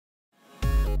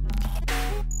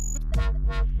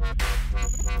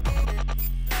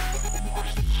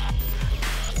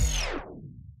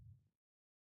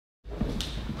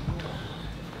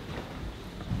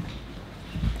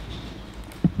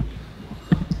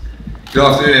Good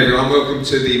afternoon everyone, welcome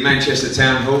to the Manchester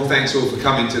Town Hall. Thanks all for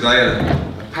coming today.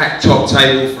 A packed top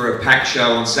table for a packed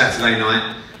show on Saturday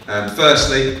night.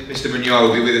 Firstly, Mr Munyai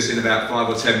will be with us in about 5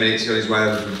 or 10 minutes. He's on his way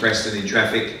over from Preston in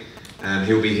traffic.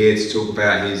 He'll be here to talk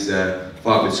about his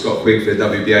fight with Scott Quigg for the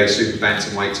WBA Super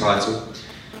Bantamweight title.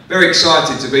 Very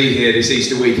excited to be here this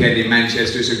Easter weekend in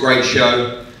Manchester. It's a great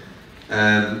show.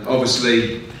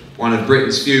 Obviously, one of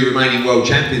Britain's few remaining world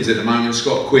champions at the moment,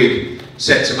 Scott Quigg,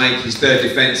 set to make his third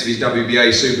defence of his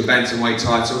WBA Super Bantamweight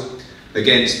title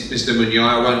against Mr Munyai.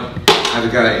 I won't have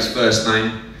a go at his first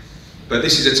name, but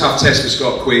this is a tough test for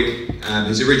Scott Quigg.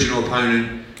 His original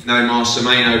opponent, Munyai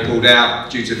Semeno, pulled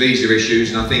out due to visa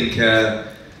issues, and I think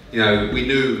you know, we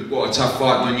knew what a tough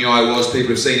fight Munyai was. People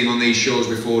have seen him on these shores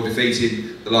before,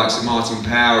 defeating the likes of Martin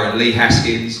Power and Lee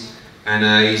Haskins,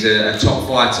 and he's a top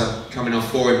fighter, coming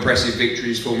off 4 impressive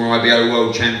victories, former IBO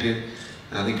world champion.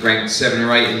 I think ranked 7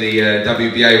 or 8 in the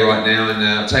WBA right now, and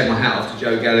I take my hat off to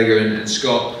Joe Gallagher and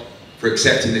Scott for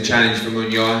accepting the challenge from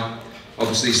Munyai.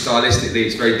 Obviously, stylistically,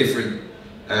 it's very different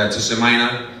to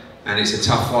Semeno, and it's a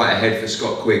tough fight ahead for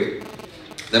Scott Quigg.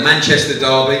 The Manchester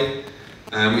Derby,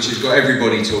 which has got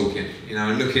everybody talking, you know,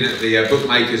 and looking at the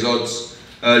bookmakers' odds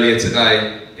earlier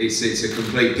today, it's a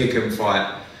complete pick-em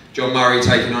fight. John Murray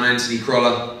taking on Anthony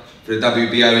CROLLA for the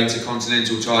WBO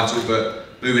Intercontinental title, but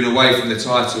moving away from the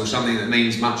title, something that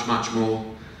means much, much more.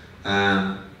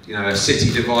 You know, a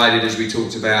city divided, as we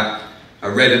talked about, a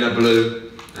red and a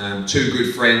blue, 2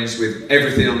 good friends with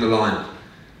everything on the line.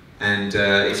 And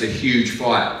it's a huge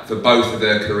fight for both of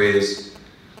their careers.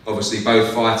 Obviously,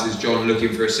 both fighters, John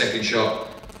looking for a second shot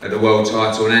at the world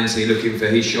title, and Anthony looking for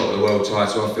his shot at the world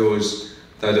title. I feel as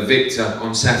though the victor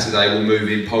on Saturday will move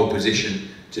in pole position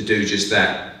to do just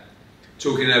that.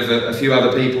 Talking of a few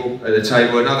other people at the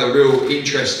table, another real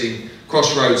interesting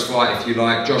crossroads fight, if you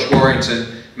like. Josh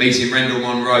Warrington meeting Rendell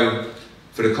Monroe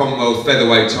for the Commonwealth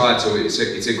Featherweight title. It's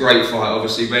a great fight.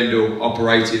 Obviously, Rendell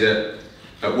operated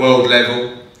at world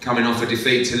level, coming off a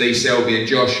defeat to Lee Selby, and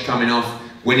Josh coming off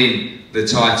winning the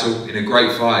title in a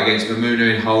great fight against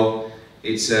Mamuna in Hull.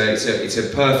 It's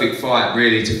a perfect fight,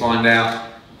 really, to find out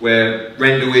where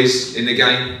Rendell is in the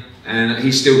game. And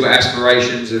he's still got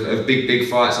aspirations of big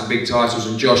fights and big titles,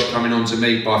 and Josh coming on to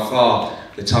meet by far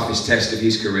the toughest test of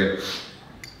his career.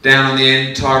 Down on the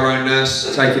end, Tyrone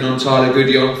Nurse taking on Tyler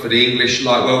Goodyon for the English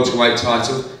light welterweight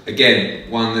title. Again,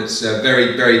 one that's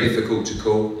very, very difficult to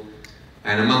call.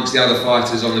 And amongst the other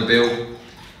fighters on the bill,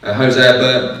 Hosea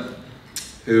Burton,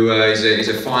 who is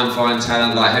a fine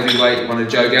talent, like heavyweight, one of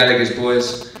Joe Gallagher's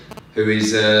boys, who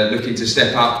is looking to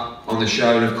step up on the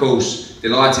show, and of course,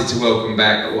 delighted to welcome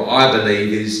back what I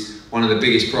believe is one of the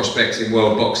biggest prospects in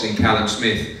world boxing, Callum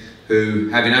Smith, who,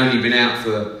 having only been out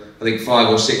for, I think, 5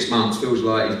 or 6 months, feels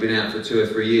like he's been out for 2 or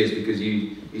 3 years because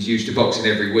he's used to boxing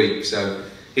every week. So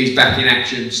he's back in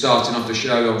action, starting off the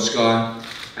show on Sky,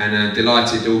 and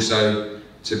delighted also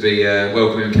to be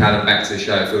welcoming Callum back to the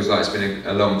show. It feels like it's been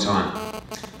a long time.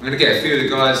 I'm going to get a few of the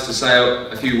guys to say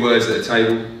a few words at the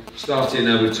table, starting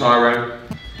with Tyrone.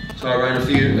 Tyrone,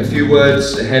 a few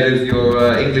words ahead of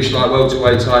your English light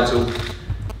welterweight title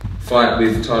fight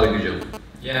with Tyler Goodyon.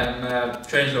 Yeah, I'm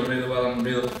training's gone really well. I'm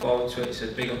really looking forward to it. It's a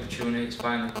big opportunity. It's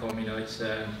finally come. You know, it's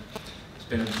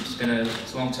been a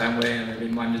long time waiting, and it's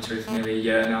been mandatory for nearly a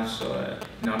year now. So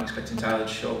you know, I'm expecting Tyler to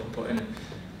show up and put in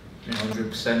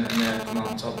 100% and come out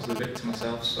on top as the victor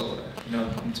myself. So you know,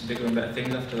 I'm to bigger and better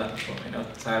things after that. But you know,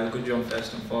 Tyler Goodyon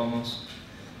first and foremost.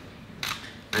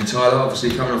 And Tyler, obviously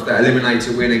coming off that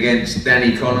eliminator win against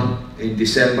Danny Connor in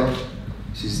December.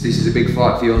 This is a big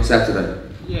fight for you on Saturday.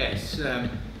 Yes,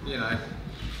 you know,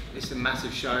 it's a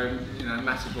massive show, you know, a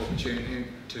massive opportunity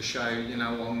to show, you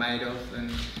know, what I'm made of, and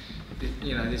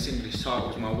you know, this English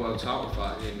title is my world title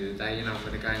fight at the end of the day. You know, I'm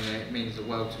going to go in there, it means the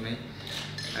world to me.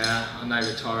 I know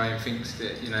that Tyrone thinks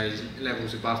that, you know, his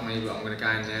level's above me, but I'm going to go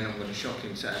in there and I'm going to shock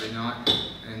him Saturday night,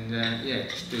 and yeah,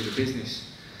 just do the business.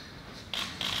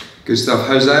 Good stuff.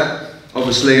 Hosea,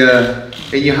 obviously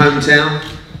in your hometown,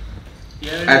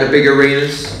 yeah, at the big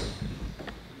arenas.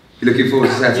 You're looking forward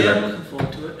to Saturday? Yeah, I'm looking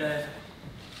forward to it.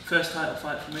 First title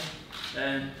fight for me.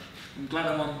 I'm glad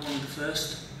I'm on one of the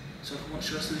first, so I can watch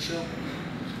the rest of the show.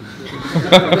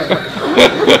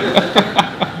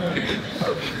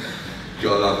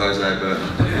 Gotta love Hosea Burton.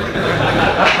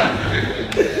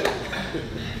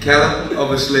 Callum,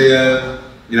 obviously,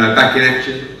 you know, back in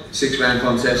action. 6-round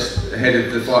contest ahead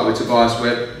of the fight with Tobias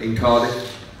Webb in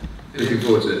Cardiff. Looking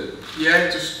forward to it. Yeah,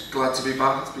 just glad to be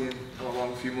back. It's been a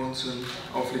long few months, and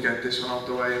hopefully get this one out of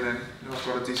the way. And then, you know, I've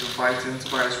got a decent fight in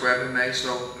Tobias Webb in May,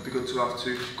 so it'd be good to have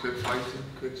 2 quick fights in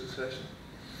quick succession.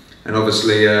 And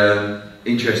obviously,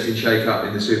 interesting shake-up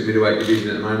in the super middleweight division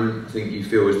at the moment. I think you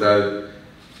feel as though,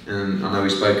 and I know we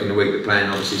spoke in the week, the plan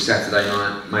obviously Saturday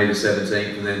night, May the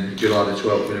 17th, and then July the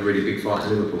 12th in a really big fight in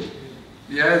Liverpool.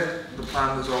 Yeah, the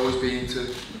plan has always been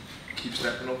to keep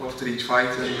stepping up after each fight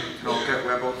and get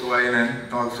Webb out the way, and then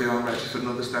I'll feel I'm ready for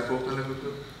another step up in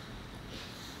Liverpool.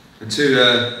 And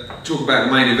to talk about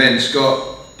the main event,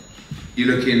 Scott,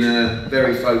 you're looking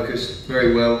very focused,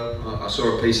 very well. I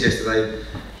saw a piece yesterday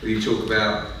where you talk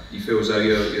about you feel as though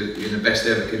you're in the best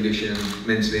ever condition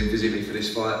mentally and physically for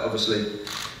this fight. Obviously,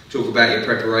 talk about your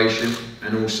preparation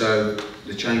and also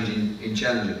the change in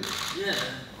challenger. Yeah,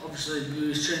 obviously we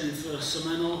was training for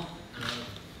Semeno.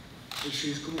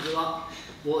 Issues come up with that,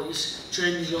 but his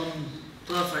training's gone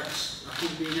perfect. I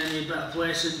couldn't be in any better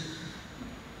place, and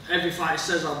every fight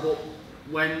says that, but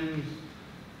when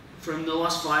from the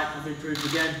last fight I've improved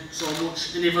again so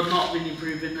much, and if I've not been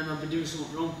improving then I've been doing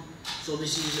something wrong. So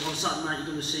this is, on Saturday night you're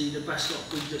going to see the best Scott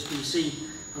Quigg that's been seen.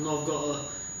 I know I've got a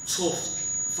tough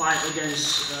fight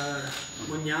against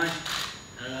Munyai.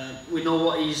 We know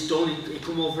what he's done. He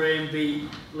come over here and beat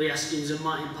Lee Eskins and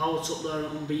Martin Power, took their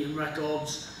unbeaten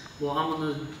records. Well, I'm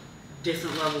on a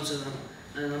different level to them,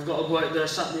 and I've got to work there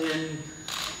Saturday, and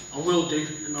I will do,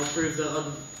 and I'll prove that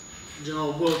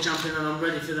I'm, world champion, and I'm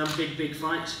ready for them big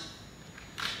fights.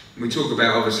 We talk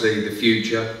about obviously the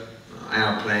future,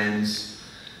 our plans.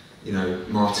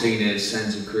 Martinez,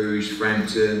 Santa Cruz,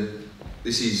 Frampton.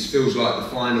 This feels like the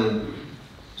final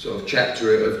sort of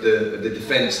chapter of the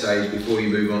defence stage before you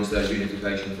move on to those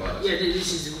unification fights. Yeah,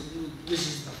 this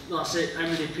is. That's it. How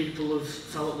many people have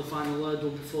fell at the final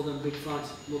hurdle before them big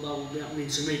fights? Well, that will be happening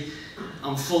to me.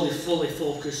 I'm fully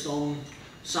focused on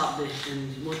Saturday,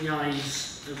 and Munyai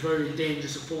is a very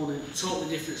dangerous opponent. Totally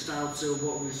different style to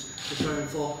what I was preparing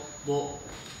for. But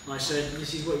like I said,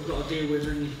 this is what you've got to deal with,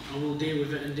 and I will deal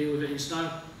with it and deal with it in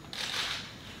style.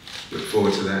 Look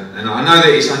forward to that. And I know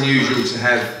that it's unusual to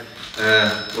have,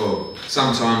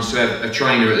 sometimes to have a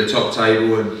trainer at the top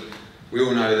table, and we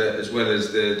all know that as well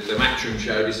as the Matchroom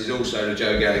show, this is also the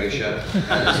Joe Gallagher show,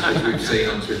 as we've seen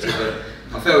on Twitter. But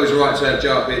I felt it was right to have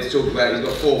Joe up here to talk about. He's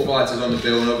got 4 fighters on the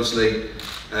bill, and obviously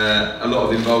a lot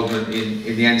of involvement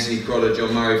in the Anthony CROLLA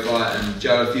John Murray fight. And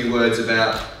Joe, a few words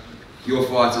about your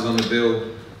fighters on the bill.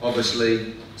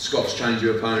 Obviously, Scott's changed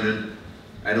your opponent,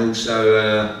 and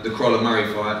also the CROLLA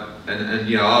Murray fight.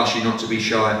 And I ask you not to be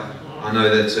shy. I know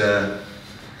that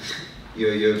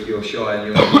you're shy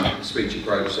and you're speech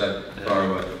approach, so far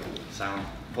away. Sound.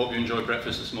 Hope you enjoyed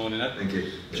breakfast this morning, Ed. Thank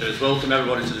you. Cheers. Welcome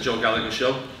everybody to the Joe Gallagher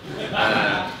show.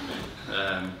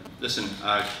 Listen,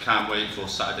 I can't wait for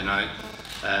Saturday night.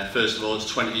 First of all, it's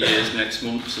 20 years next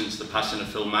month since the passing of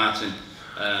Phil Martin.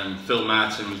 Phil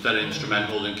Martin was very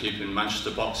instrumental in keeping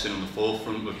Manchester boxing on the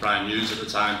forefront with Brian Hughes at the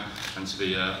time, and to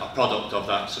be a product of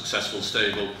that successful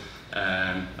stable,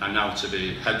 and now to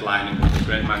be headlining with the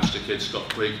great Manchester kid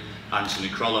Scott Quigg, Anthony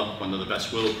CROLLA, one of the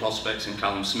best world prospects in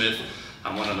Callum Smith,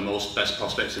 and one of the most best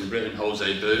prospects in Britain,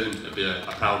 Jose Burton. It'll be a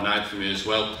proud night for me as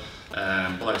well.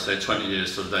 But like I say, 20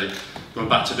 years to the day. Going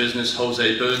back to business,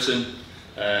 Jose Burton,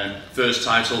 first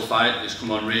title fight, he's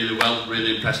come on really well,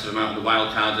 really impressive amount of the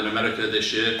wild card in America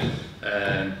this year.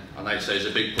 And like I say, he's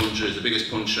a big puncher, he's the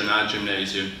biggest puncher in our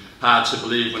gymnasium. Hard to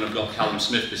believe when I've got Callum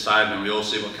Smith beside me, and we all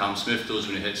see what Callum Smith does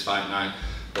when he hits fight night.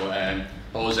 But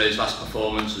Jose's last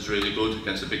performance was really good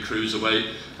against a big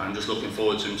cruiserweight. I'm just looking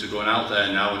forward to him to going out there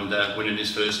now and winning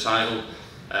his first title.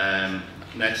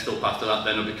 Next up after that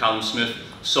then will be Callum Smith.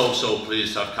 So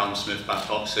pleased to have Callum Smith back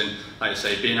boxing. Like I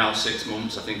say, being out 6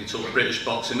 months, I think he took British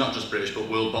boxing, not just British but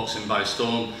world boxing by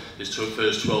storm. His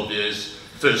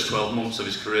first 12 months of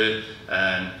his career,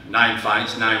 9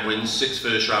 fights, 9 wins, 6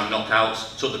 first round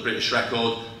knockouts, took the British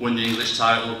record, won the English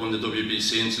title, won the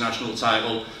WBC international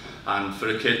title. And for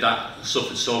a kid that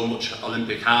suffered so much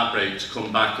Olympic heartbreak to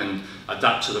come back and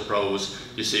adapt to the pros,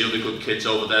 you see other good kids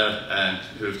over there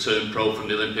who have turned pro from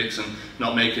the Olympics and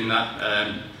not making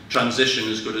that transition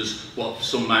as good as what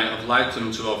some might have liked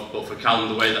them to have. But for Callum,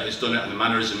 the way that he's done it and the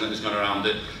mannerism that he's gone around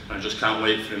it, and I just can't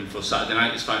wait for him for Saturday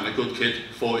night. He's fighting a good kid,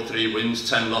 43 wins,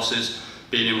 10 losses,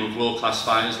 being in with world-class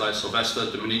fighters like Sylvester,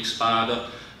 Dominique Spada.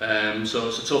 So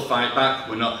it's a tough fight back.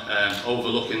 We're not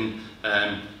overlooking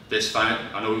this fight.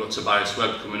 I know we've got Tobias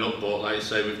Webb coming up, but like I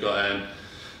say, we've got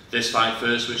this fight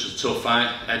first, which is a tough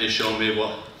fight. Eddie's shown me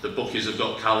what the bookies have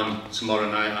got Callum tomorrow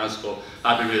night as, but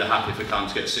I'd be really happy for Callum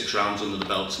to get 6 rounds under the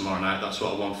belt tomorrow night. That's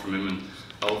what I want from him, and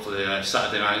hopefully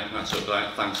Saturday night, that's up right.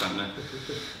 Thanks, Anthony.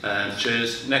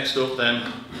 Cheers. Next up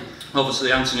then,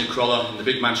 obviously Anthony CROLLA in the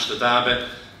big Manchester derby.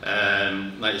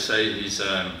 Like I say, he's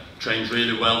trained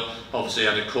really well. Obviously he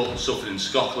had a cut, suffered in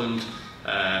Scotland.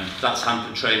 That's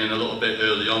hampered training a little bit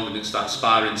early on. We didn't start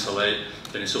sparring till late.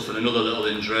 Then he suffered another little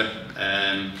injury.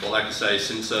 But like I say,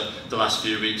 since the last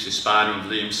few weeks he's sparring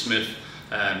with Liam Smith.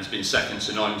 He's been second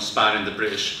to none, sparring the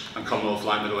British and Commonwealth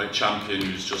light middleweight champion,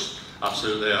 who's just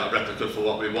absolutely a replica for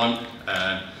what we want.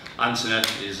 Anthony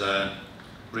is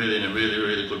really in a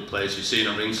really good place. We've seen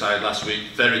him ringside last week,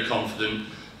 very confident.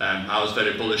 I was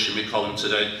very bullish in my column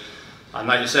today. And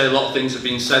like you say, a lot of things have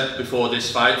been said before this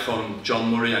fight from John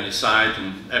Murray and his side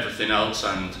and everything else,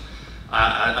 and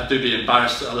I do be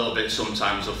embarrassed a little bit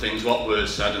sometimes of things what were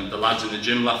said, and the lads in the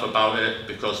gym laugh about it,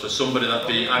 because for somebody that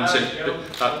beat Anthony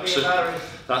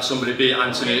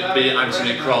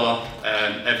CROLLA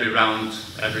every round,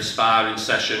 every sparring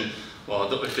session, well,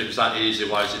 if it was that easy,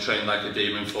 why is he trained like a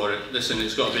demon for it? Listen,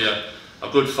 it's got to be a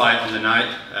good fight on the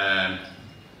night.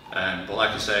 But like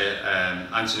I say,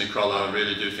 Anthony CROLLA, I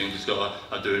really do think he's got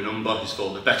to do a number. He's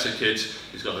fought the better kids,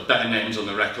 he's got the better names on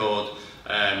the record,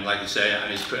 like I say,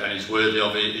 and he's worthy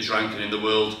of his ranking in the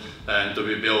world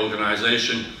WB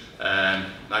organisation.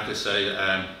 Like I say,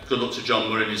 good luck to John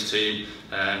Murray and his team.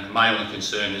 My only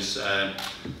concern is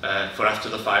for after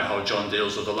the fight how John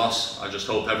deals with the loss. I just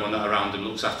hope everyone that around him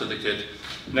looks after the kid.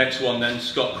 Next one then,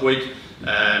 Scott Quigg.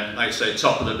 Like I say,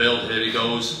 top of the bill, here he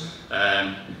goes.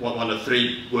 One of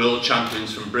 3 world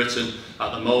champions from Britain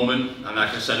at the moment, and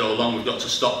like I said all along, we've got to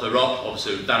stop the rot.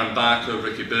 Obviously with Darren Barker,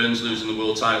 Ricky Burns losing the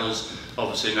world titles,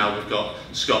 obviously now we've got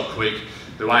Scott Quigg,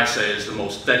 who I say is the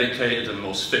most dedicated and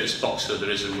most fittest boxer there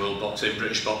is in world boxing,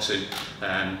 British boxing.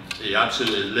 He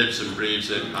absolutely lives and breathes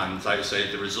it, and like I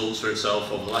say, the results for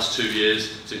itself over the last 2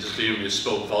 years since he's been with us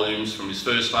spoke volumes, from his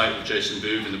first fight with Jason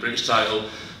Booth in the British title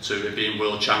to being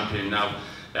world champion now.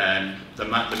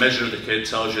 The measure of the kid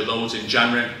tells you loads. In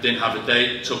January, didn't have a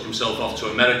date, took himself off to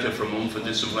America for a month and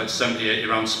did something like 70-80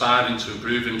 round sparring to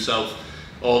improve himself.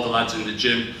 All the lads in the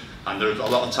gym, and there are a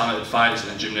lot of talented fighters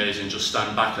in the gymnasium, just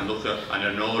stand back and look at and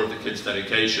in awe of the kid's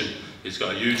dedication. He's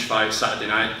got a huge fight Saturday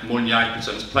night. Munyai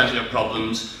presents plenty of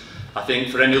problems. I think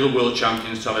for any other world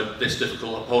champions to have this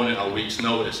difficult opponent at a week's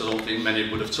notice, I don't think many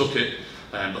would have took it.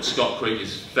 But Scott Quigg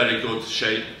is very good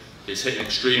shape. He's hitting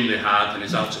extremely hard and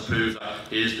he's out to prove that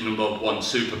he is the #1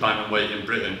 super bantamweight in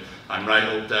Britain, and right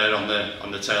up there on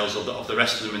the tails of the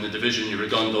rest of them in the division, your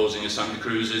Rigondos and your Santa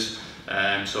Cruzes.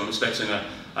 So I'm expecting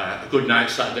a good night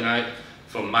Saturday night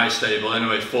from my stable.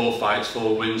 Anyway, 4 fights,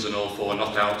 4 wins and all 4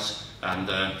 knockouts. And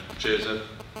cheers, Ed.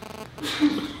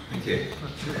 Thank you.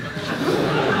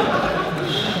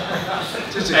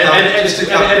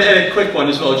 And a quick one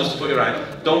as well, just to put you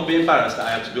right. Don't be embarrassed that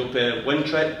I have to be up here. When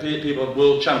people are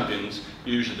world champions,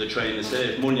 usually the trainers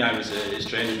here. If Munyai was here, his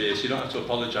training here, so you don't have to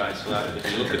apologise for that.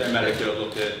 If you look at America,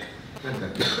 look at...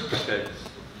 Okay.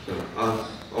 I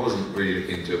wasn't really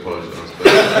looking to apologise, but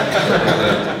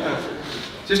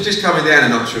just coming down a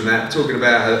notch from that, talking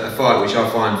about a fight which I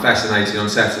find fascinating on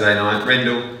Saturday night.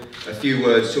 Rendell, a few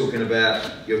words talking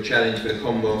about your challenge for the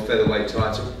Commonwealth featherweight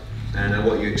title and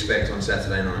what you expect on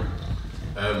Saturday night.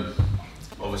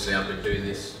 Obviously I've been doing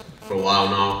this for a while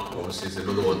now. Obviously it's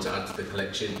another one to add to the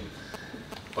collection.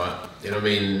 But, you know what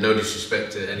I mean, no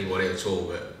disrespect to anybody at all,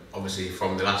 but obviously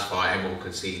from the last fight everyone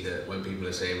can see that when people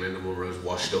are saying Rendell Munro's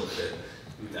washed up,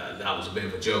 that was a bit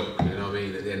of a joke, you know what I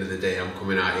mean? At the end of the day I'm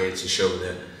coming out here to show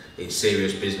that it's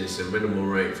serious business, and Rendell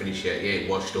Munro ain't finished yet, he ain't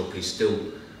washed up, he's still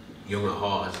young at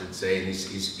heart, as I'd say, and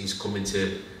he's coming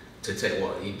to take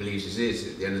what he believes he is.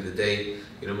 At the end of the day,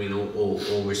 you know what I mean,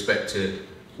 all respect to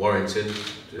Warrington,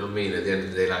 you know what I mean? At the end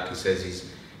of the day, like he says,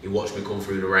 he watched me come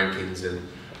through the rankings, and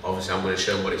obviously I'm going to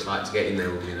show him what it's like to get in there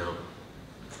with me now.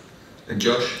 And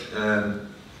Josh,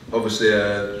 obviously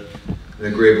an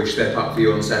agreeable step up for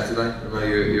you on Saturday. I know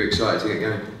you're excited to get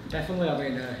going. Definitely, I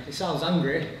mean, he sounds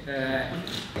angry.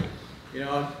 You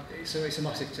know, it's a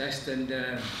massive test, and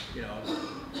you know,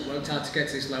 I've worked hard to get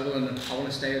to this level, and I want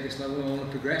to stay at this level, and I want to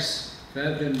progress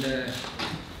further, and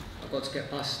I've got to get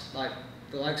past like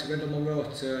the likes of Rendell Munro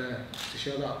to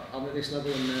show that I'm at this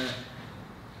level, and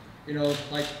you know,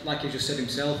 like he just said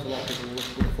himself, a lot of people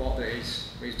would have thought that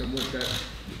he's done well, but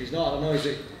he's not. I know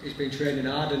he's been training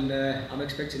hard, and I'm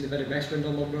expecting the very best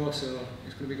Rendell Munro, so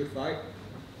it's going to be a good fight.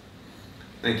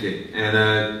 Thank you.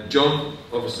 And John,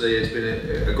 obviously it's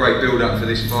been a great build-up for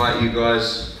this fight. You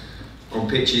guys on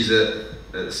pitches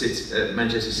at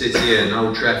Manchester City and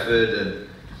Old Trafford, and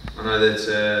I know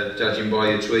that judging by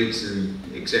your tweets and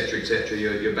etc,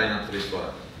 you're bang up for this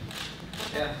fight.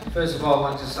 Yeah, first of all,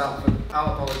 I'd like to start with,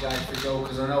 I'll apologise for Joe,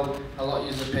 because I know a lot of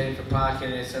you are paying for parking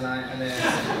here tonight, and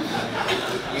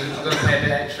you're going to pay a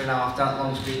bit extra now after that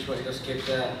long speech what you just give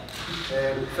there.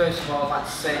 First of all, I'd like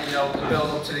to say, you know, the build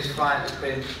up to this fight has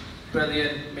been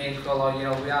brilliant. Me and CROLLA, you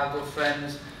know, we are good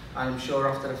friends. and I'm sure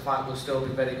after the fight we'll still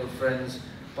be very good friends.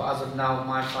 But as of now,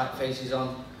 my fight face is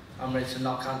on. I'm ready to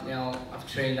knock Anthony out. I've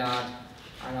trained hard,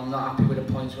 and I'm not happy with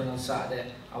the points win on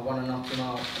Saturday. I want to knock him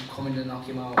out. I'm coming to knock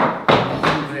him out. I'm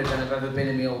hungrier than I've ever been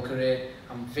in my whole career.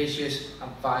 I'm vicious,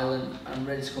 I'm violent, I'm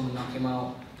ready to come and knock him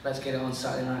out. Let's get it on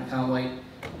Saturday night, I can't wait.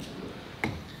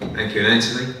 Thank you, and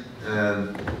Anthony.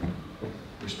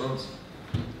 Response?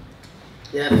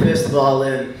 Yeah, first of all,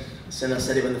 Sinner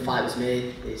said it when the fight was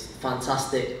made, it's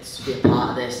fantastic to be a part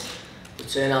of this. The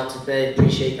turnout today,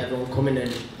 appreciate everyone coming,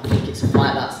 and I think it's a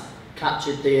fight that's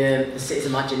captured the city's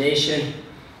imagination.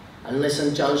 And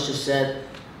listen, John's just said,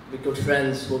 we're good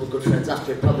friends, we'll be good friends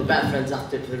after it, probably better friends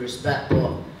after it for the respect,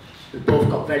 but we've both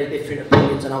got very different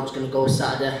opinions on how it's going to go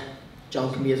Saturday.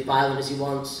 John can be as violent as he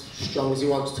wants, strong as he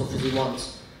wants, tough as he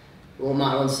wants. It won't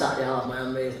matter on Saturday, I'll have my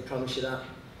hand raised, I promise you that.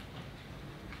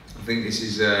 I think this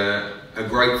is a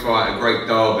great fight, a great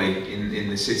derby in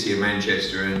the city of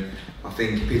Manchester, and I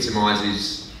think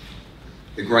epitomises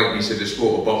the greatness of the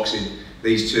sport of boxing.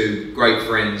 These two great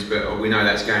friends, but we know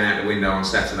that's going out the window on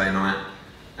Saturday night,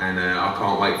 and I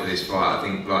can't wait for this fight. I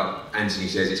think, like Anthony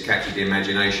says, it's captured the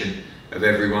imagination of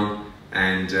everyone,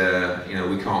 and you know,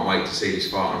 we can't wait to see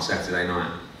this fight on Saturday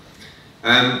night.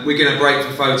 We're going to break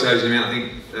for photos in a minute. I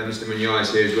think Mr. Munyai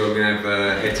is here as well. We're going to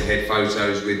have head-to-head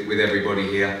photos with everybody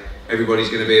here. Everybody's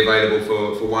going to be available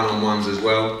for one-on-ones as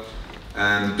well.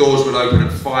 Doors will open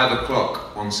at 5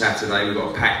 o'clock on Saturday. We've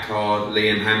got a packed card.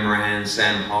 Liam Hammerhand,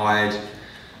 Sam Hyde,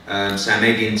 Sam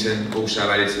Eggington also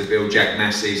added to the bill. Jack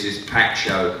Massey's is a packed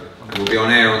show. And we'll be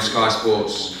on air on Sky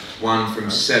Sports 1 from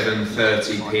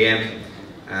 7:30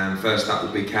 p.m. First up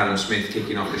will be Callum Smith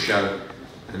kicking off the show,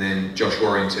 and then Josh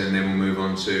Warrington, and then we'll move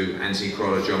on to Anthony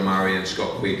CROLLA, John Murray and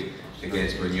Scott Quigg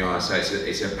against Munyai. So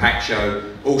it's a packed show.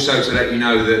 Also to let you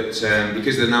know that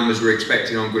because of the numbers we're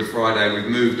expecting on Good Friday, we've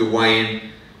moved the weigh-in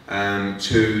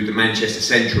to the Manchester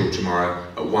Central tomorrow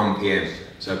at 1 p.m.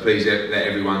 So please let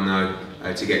everyone know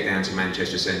to get down to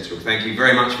Manchester Central. Thank you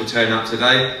very much for turning up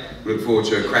today. Look forward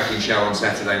to a cracking show on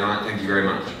Saturday night. Thank you very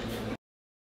much.